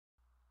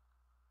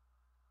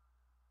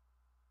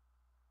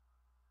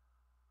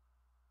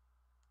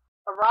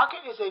A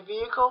rocket is a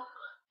vehicle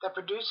that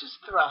produces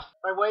thrust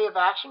by way of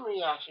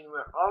action-reaction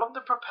where all of the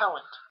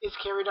propellant is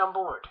carried on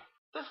board.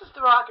 This is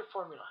the rocket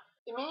formula.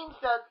 It means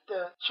that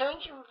the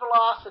change in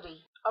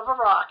velocity of a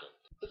rocket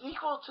is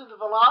equal to the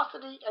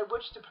velocity at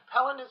which the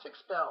propellant is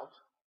expelled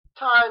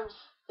times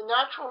the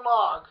natural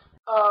log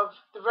of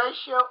the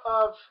ratio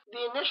of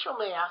the initial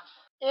mass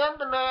and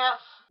the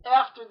mass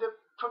after the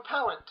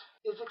propellant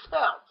is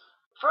expelled.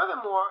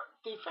 Furthermore,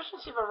 the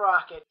efficiency of a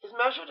rocket is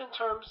measured in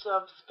terms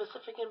of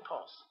specific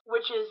impulse,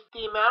 which is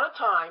the amount of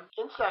time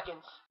in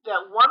seconds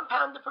that 1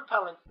 pound of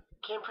propellant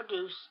can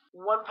produce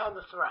 1 pound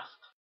of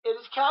thrust. It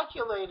is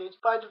calculated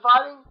by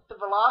dividing the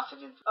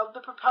velocity of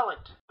the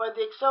propellant by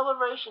the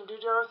acceleration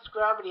due to Earth's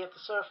gravity at the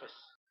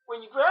surface.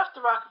 When you graph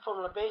the rocket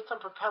formula based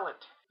on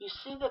propellant, you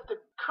see that the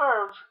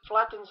curve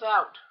flattens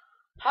out.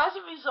 As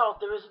a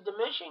result, there is a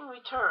diminishing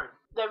return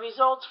that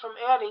results from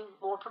adding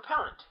more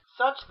propellant,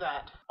 such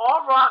that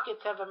all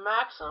rockets have a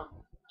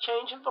maximum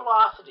change in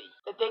velocity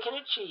that they can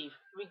achieve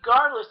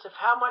regardless of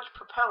how much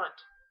propellant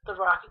the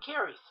rocket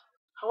carries.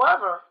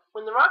 However,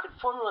 when the rocket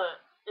formula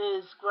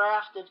is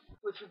graphed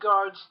with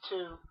regards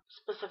to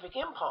specific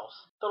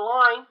impulse, the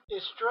line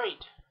is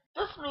straight.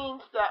 This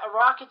means that a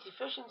rocket's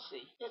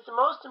efficiency is the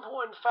most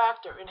important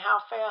factor in how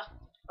fast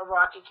a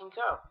rocket can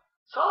go.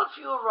 Solid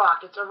fuel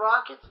rockets are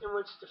rockets in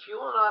which the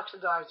fuel and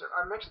oxidizer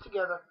are mixed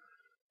together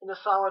in a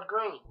solid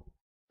grain.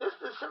 This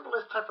is the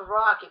simplest type of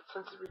rocket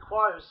since it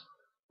requires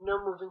no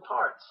moving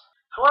parts.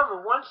 However,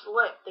 once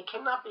lit, they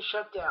cannot be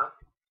shut down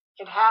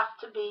and have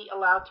to be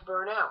allowed to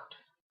burn out.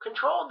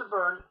 Control of the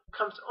burn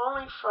comes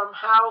only from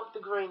how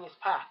the grain is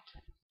packed.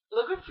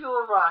 Liquid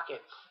fuel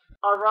rockets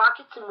are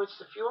rockets in which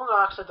the fuel and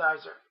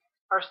oxidizer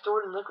are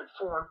stored in liquid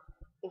form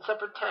in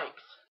separate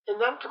tanks and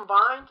then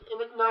combined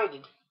and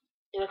ignited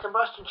in a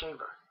combustion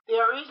chamber. They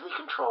are easily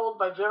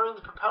controlled by varying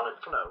the propellant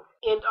flow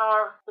and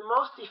are the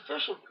most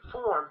efficient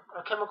form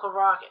of chemical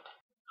rocket.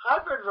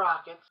 Hybrid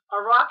rockets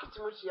are rockets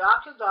in which the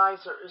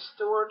oxidizer is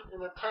stored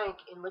in a tank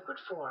in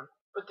liquid form,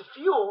 but the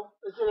fuel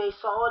is in a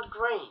solid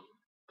grain.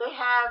 They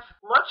have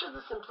much of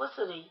the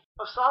simplicity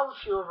of solid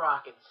fuel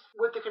rockets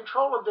with the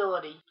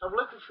controllability of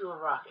liquid fuel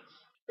rockets.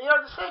 They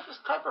are the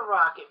safest type of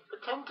rocket,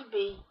 but tend to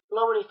be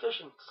low in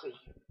efficiency.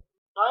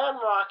 Ion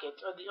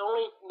rockets are the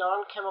only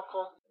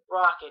non-chemical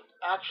rocket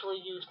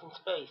actually used in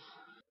space.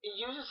 It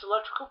uses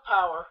electrical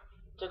power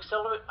to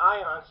accelerate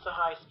ions to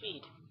high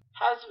speed.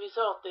 As a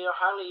result, they are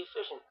highly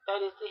efficient.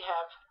 That is, they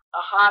have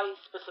a high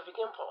specific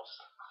impulse.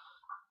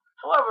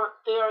 However,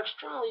 they are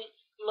extremely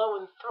low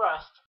in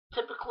thrust.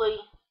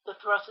 Typically, the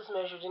thrust is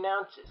measured in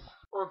ounces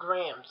or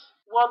grams.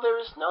 While there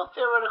is no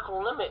theoretical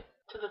limit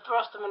to the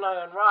thrust of an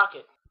ion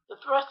rocket, the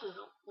thrust is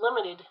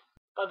limited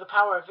by the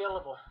power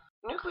available.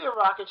 Nuclear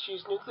rockets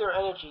use nuclear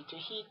energy to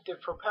heat their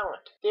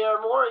propellant. They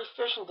are more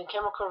efficient than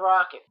chemical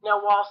rockets.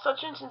 Now, while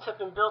such engines have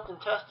been built and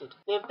tested,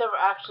 they have never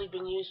actually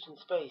been used in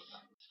space.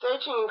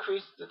 Staging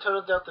increases the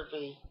total delta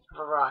V of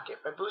a rocket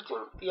by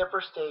boosting the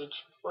upper stage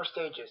or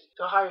stages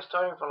to a higher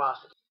starting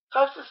velocity.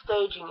 Types of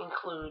staging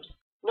include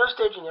no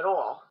staging at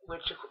all,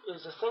 which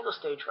is a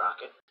single-stage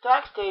rocket.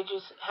 Stack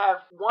stages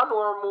have one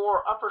or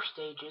more upper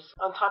stages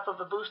on top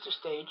of a booster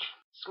stage,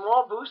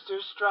 small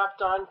boosters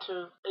strapped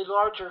onto a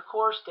larger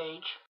core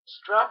stage,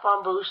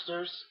 strap-on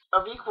boosters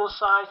of equal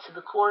size to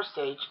the core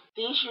stage.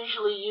 These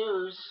usually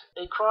use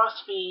a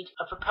cross-feed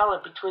of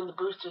propellant between the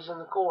boosters and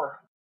the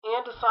core,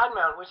 and a side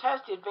mount, which has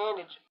the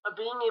advantage of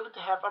being able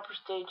to have upper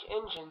stage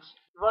engines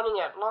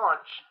running at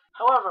launch.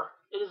 However,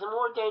 it is a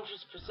more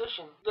dangerous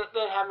position than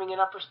having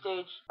an upper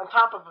stage on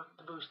top of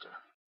the booster.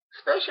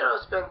 Space Shuttle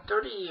spent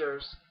 30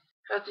 years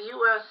as the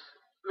U.S.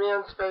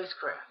 manned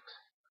spacecraft,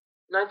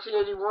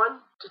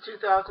 1981 to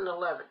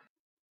 2011.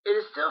 It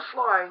is still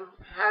flying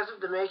as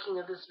of the making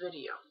of this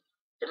video.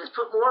 It has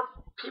put more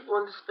people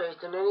into space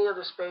than any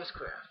other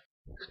spacecraft.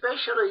 The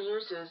Space Shuttle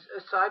uses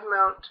a side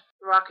mount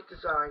rocket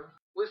design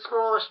with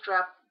smaller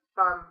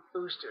strap-on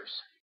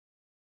boosters.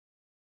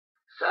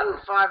 Saturn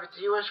V is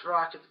the U.S.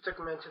 rocket that took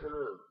men to the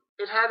moon.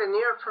 It had a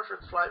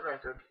near-perfect flight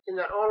record in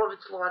that all of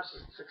its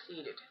launches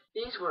succeeded.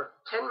 These were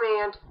 10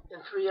 manned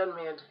and 3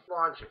 unmanned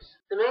launches.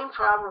 The main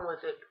problem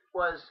with it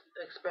was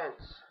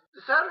expense.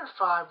 The Saturn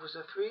V was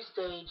a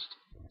 3-staged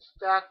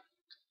stacked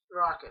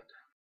rocket.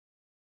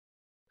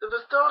 The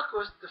Vostok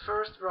was the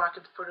first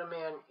rocket to put a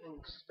man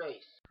into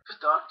space.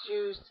 Vostok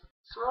used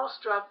small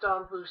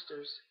strapped-on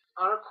boosters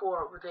on a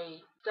core with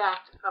a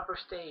stacked upper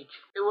stage.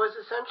 It was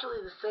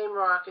essentially the same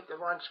rocket that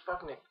launched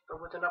Sputnik,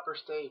 but with an upper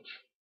stage.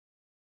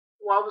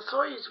 While the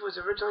Soyuz was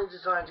originally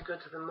designed to go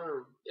to the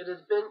moon, it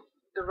has been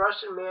the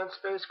Russian manned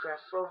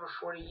spacecraft for over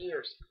 40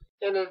 years,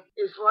 and it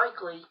is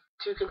likely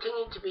to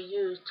continue to be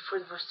used for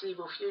the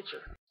foreseeable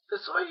future. The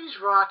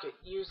Soyuz rocket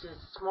uses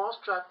small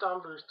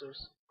strapped-on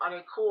boosters on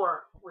a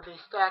core with a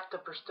stacked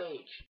upper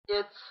stage.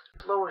 Its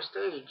lower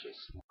stages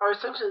are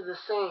essentially the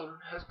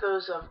same as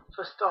those of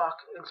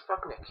Vostok and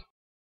Sputnik.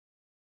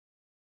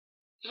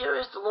 Here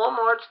is the Long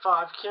March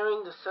 5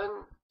 carrying the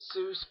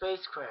Shenzhou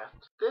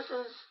spacecraft. This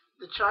is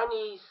the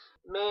Chinese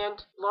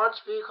manned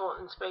launch vehicle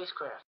and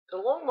spacecraft. The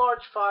Long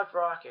March 5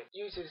 rocket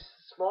uses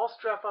small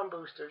strap-on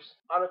boosters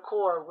on a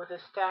core with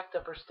a stacked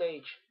upper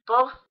stage.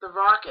 Both the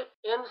rocket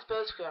and the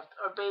spacecraft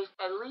are based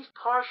at least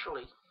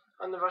partially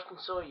on the Russian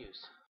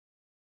Soyuz.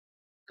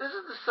 This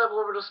is the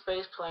suborbital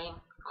space plane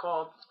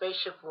called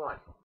Spaceship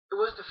One. It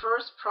was the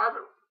first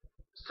private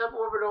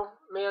suborbital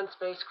manned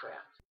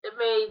spacecraft. It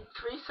made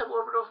 3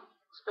 suborbital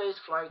space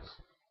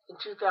flights in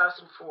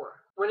 2004,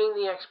 winning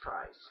the X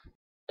Prize.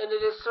 And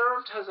it has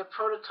served as a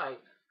prototype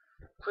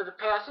for the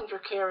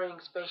passenger-carrying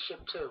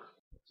Spaceship Two.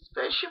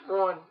 Spaceship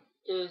One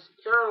is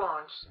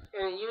air-launched,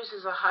 and it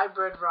uses a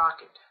hybrid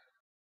rocket.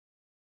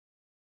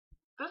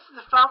 This is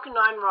the Falcon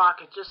 9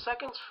 rocket, just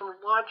seconds from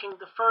launching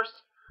the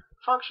first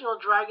functional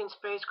Dragon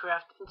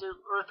spacecraft into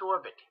Earth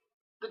orbit.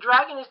 The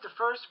Dragon is the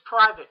first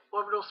private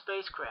orbital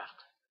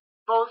spacecraft.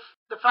 Both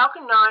the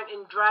Falcon 9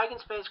 and Dragon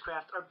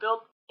spacecraft are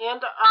built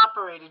and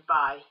operated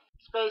by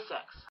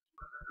SpaceX.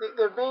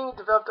 They're being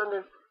developed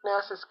under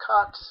NASA's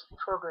COTS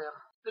program.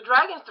 The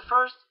Dragon is the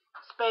first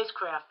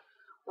spacecraft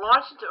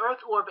launched into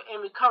Earth orbit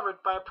and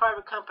recovered by a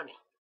private company,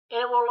 and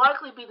it will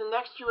likely be the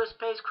next U.S.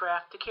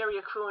 spacecraft to carry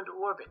a crew into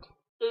orbit.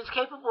 It is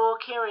capable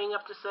of carrying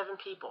up to 7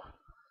 people.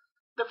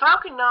 The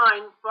Falcon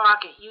 9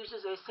 rocket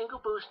uses a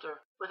single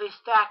booster with a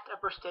stacked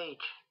upper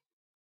stage.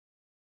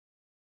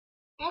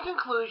 In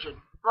conclusion,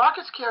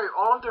 rockets carry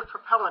all of their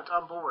propellant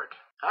on board.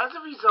 As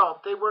a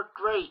result, they work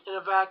great in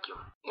a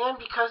vacuum,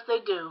 and because they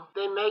do,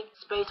 they make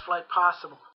spaceflight possible.